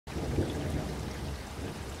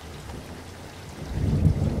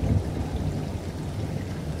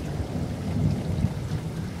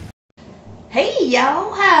Hey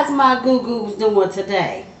y'all, how's my goo-goos doing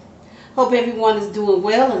today? Hope everyone is doing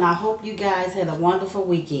well, and I hope you guys had a wonderful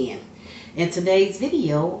weekend. In today's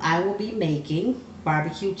video, I will be making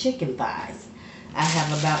barbecue chicken thighs. I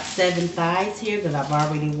have about 7 thighs here that I've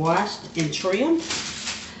already washed and trimmed.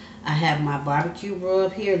 I have my barbecue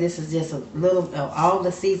rub here. This is just a little of all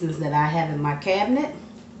the seasons that I have in my cabinet.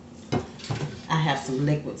 I have some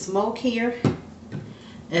liquid smoke here,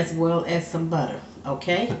 as well as some butter.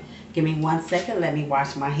 Okay, give me 1 second. Let me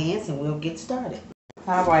wash my hands and we'll get started.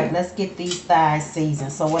 All right, let's get these thighs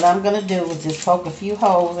seasoned. So what I'm going to do is just poke a few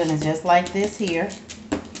holes in it just like this here.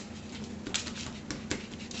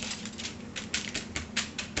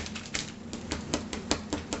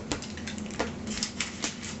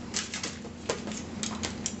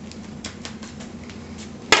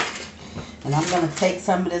 And I'm going to take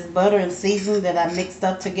some of this butter and seasoning that I mixed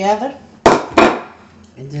up together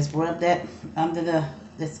and just rub that under the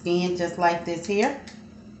skin just like this here.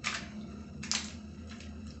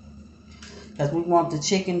 Because we want the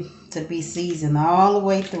chicken to be seasoned all the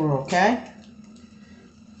way through, okay?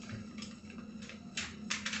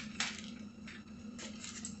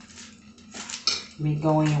 Let me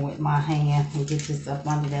go in with my hand and get this up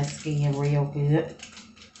under that skin real good.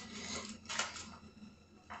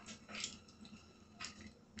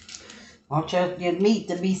 Want your meat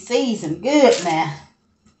to be seasoned good now.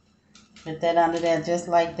 Put that under there just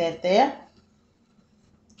like that there.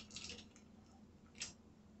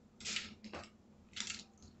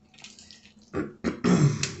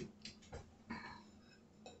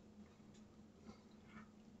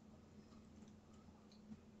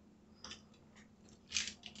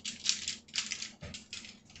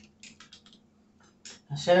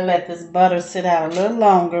 I should have let this butter sit out a little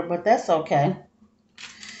longer, but that's okay.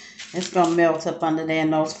 It's going to melt up under there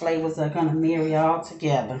and those flavors are going to marry all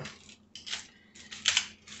together.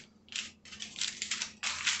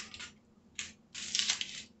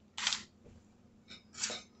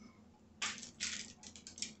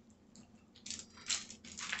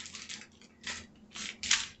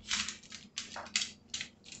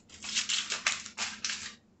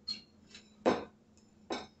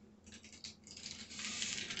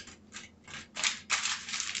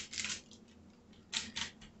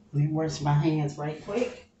 Let me wash my hands right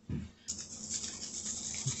quick.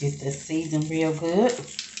 Get this seasoned real good.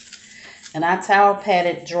 And I towel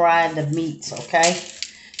patted dry the meats, okay?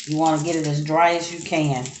 You want to get it as dry as you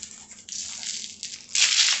can.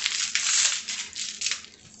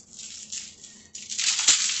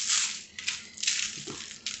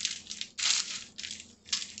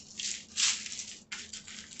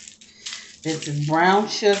 This is brown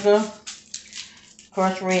sugar,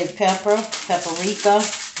 crushed red pepper, paprika,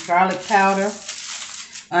 garlic powder,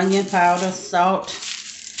 onion powder, salt.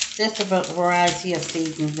 Just a variety of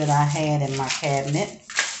seasonings that I had in my cabinet.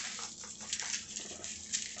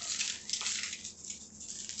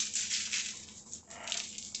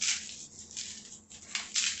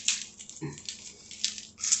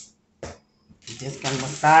 Just going to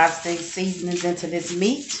massage these seasonings into this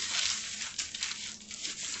meat.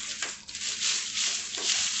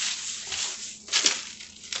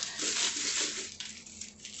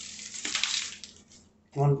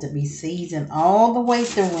 Want it to be seasoned all the way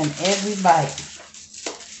through in every bite.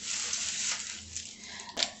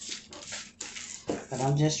 But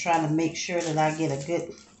I'm just trying to make sure that I get a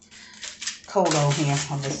good coat on here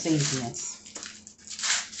of the seasonings.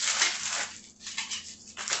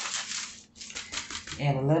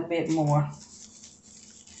 Add a little bit more.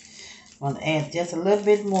 Want to add just a little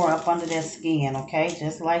bit more up under that skin, okay?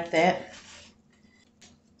 Just like that.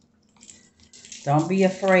 Don't be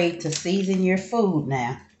afraid to season your food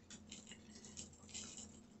now.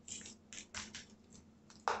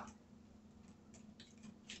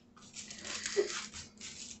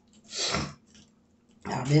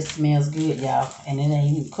 Oh, this smells good, y'all. And it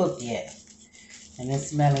ain't even cooked yet. And it's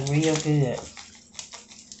smelling real good.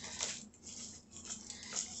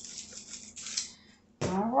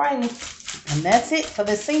 Alrighty. And that's it for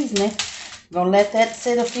the seasoning. I'm going to let that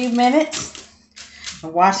sit a few minutes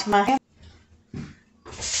and wash my hands.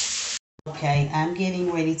 Okay, I'm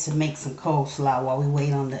getting ready to make some coleslaw while we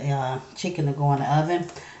wait on the chicken to go in the oven.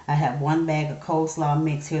 I have 1 bag of coleslaw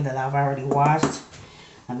mix here that I've already washed.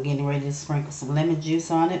 I'm getting ready to sprinkle some lemon juice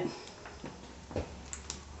on it.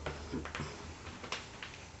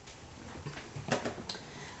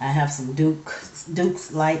 I have some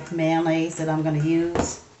Duke's Light mayonnaise that I'm going to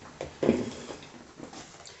use.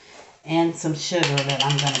 And some sugar that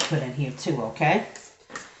I'm going to put in here too, okay?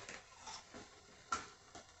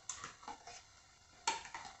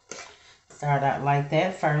 Start out like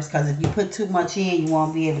that first, because if you put too much in, you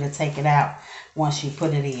won't be able to take it out once you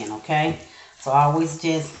put it in, okay? So always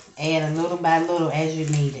just add a little by little as you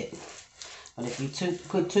need it. But if you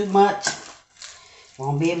put too much, you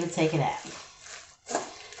won't be able to take it out.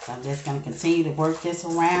 So I'm just going to continue to work this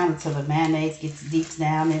around until the mayonnaise gets deep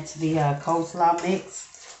down into the coleslaw mix.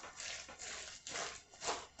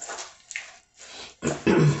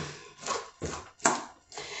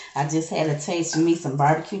 I just had a taste of me some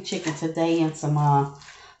barbecue chicken today and some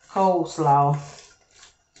coleslaw.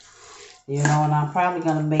 You know, and I'm probably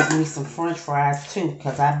going to make me some french fries too,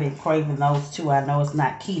 because I've been craving those too. I know it's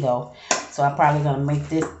not keto, so I'm probably going to make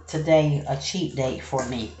this today a cheat day for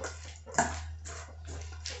me.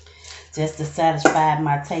 Just to satisfy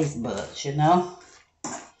my taste buds, you know.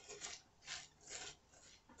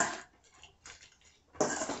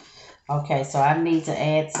 Okay, so I need to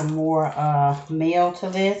add some more meal to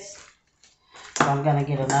this. So I'm going to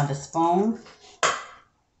get another spoon.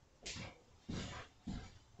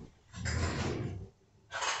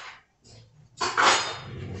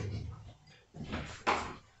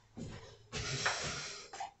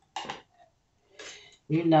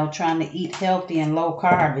 You know, trying to eat healthy and low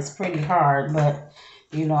carb is pretty hard, but,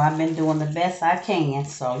 you know, I've been doing the best I can.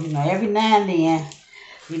 So, you know, every now and then,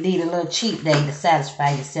 you need a little cheat day to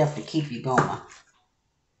satisfy yourself to keep you going.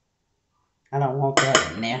 I don't want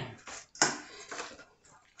that in there.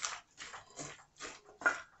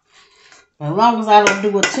 But as long as I don't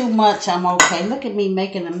do it too much, I'm okay. Look at me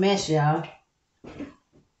making a mess, y'all.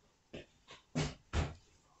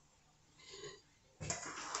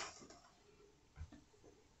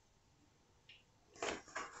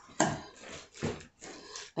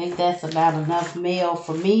 I think that's about enough meal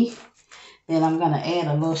for me. Then I'm going to add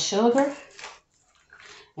a little sugar.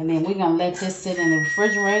 And then we're going to let this sit in the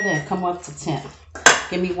refrigerator and come up to temp.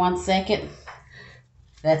 Give me 1 second.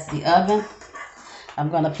 That's the oven. I'm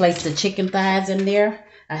going to place the chicken thighs in there.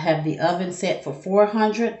 I have the oven set for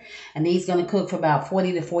 400. And these going to cook for about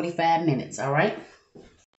 40 to 45 minutes. All right?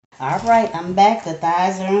 All right, I'm back. The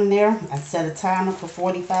thighs are in there. I set a timer for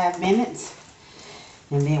 45 minutes.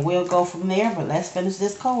 And then we'll go from there. But let's finish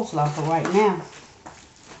this coleslaw for right now.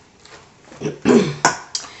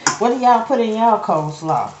 What do y'all put in y'all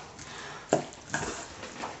coleslaw?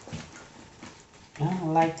 I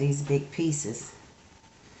don't like these big pieces.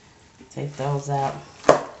 Take those out.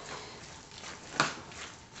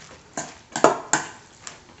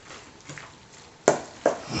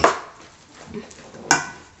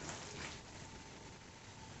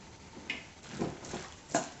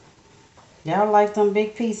 Y'all like them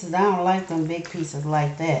big pieces? I don't like them big pieces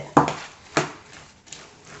like that.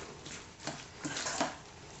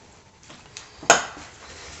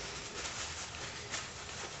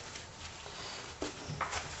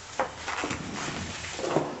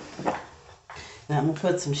 Now I'm going to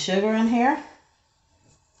put some sugar in here.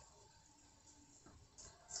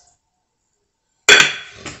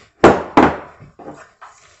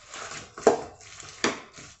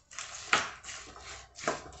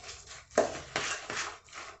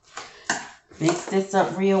 Mix this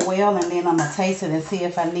up real well, and then I'm going to taste it and see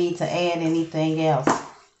if I need to add anything else.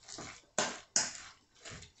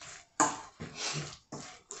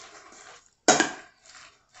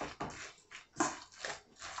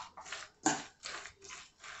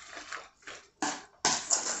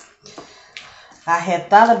 I had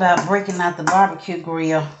thought about breaking out the barbecue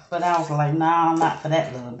grill, but I was like, no, not for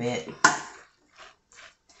that little bit.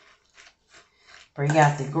 Bring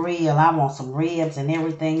out the grill. I want some ribs and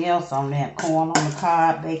everything else on that. Corn on the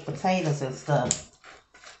cob, baked potatoes and stuff.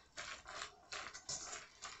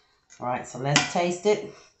 Alright, so let's taste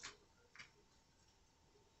it.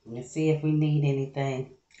 Let's see if we need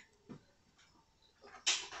anything.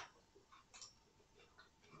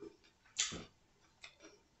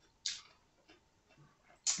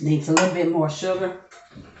 Needs a little bit more sugar.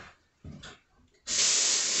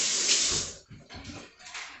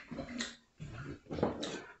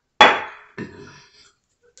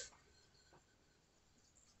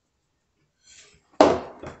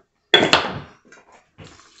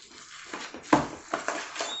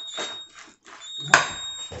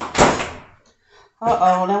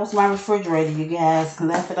 Uh-oh, that was my refrigerator, you guys.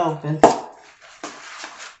 Left it open.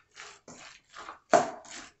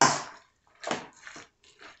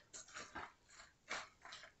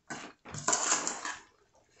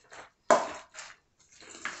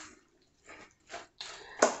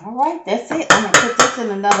 Alright, that's it. I'm going to put this in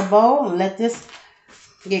another bowl and let this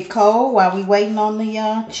get cold while we waiting on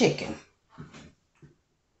the chicken.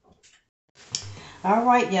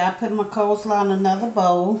 Alright, y'all, I put my coleslaw in another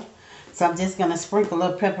bowl. So I'm just going to sprinkle a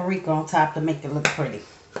little paprika on top to make it look pretty.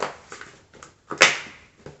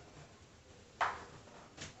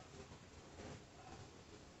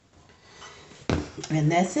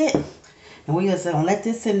 And that's it. And we're just gonna let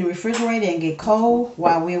this sit in the refrigerator and get cold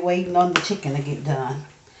while we're waiting on the chicken to get done.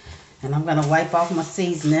 And I'm gonna wipe off my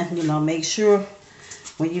seasoning. You know, make sure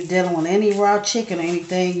when you're dealing with any raw chicken or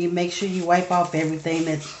anything, you make sure you wipe off everything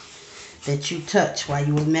that you touch while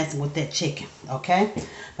you was messing with that chicken. Okay?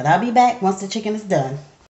 But I'll be back once the chicken is done.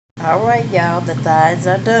 Alright, y'all, the thighs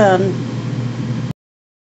are done.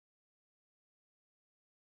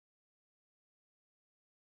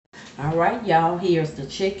 Alright, y'all, here's the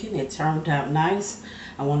chicken. It turned out nice.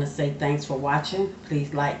 I want to say thanks for watching.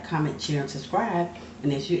 Please like, comment, share, and subscribe.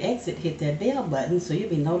 And as you exit, hit that bell button so you'll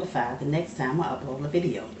be notified the next time I upload a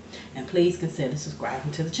video. And please consider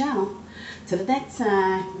subscribing to the channel. Till the next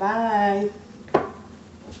time, bye.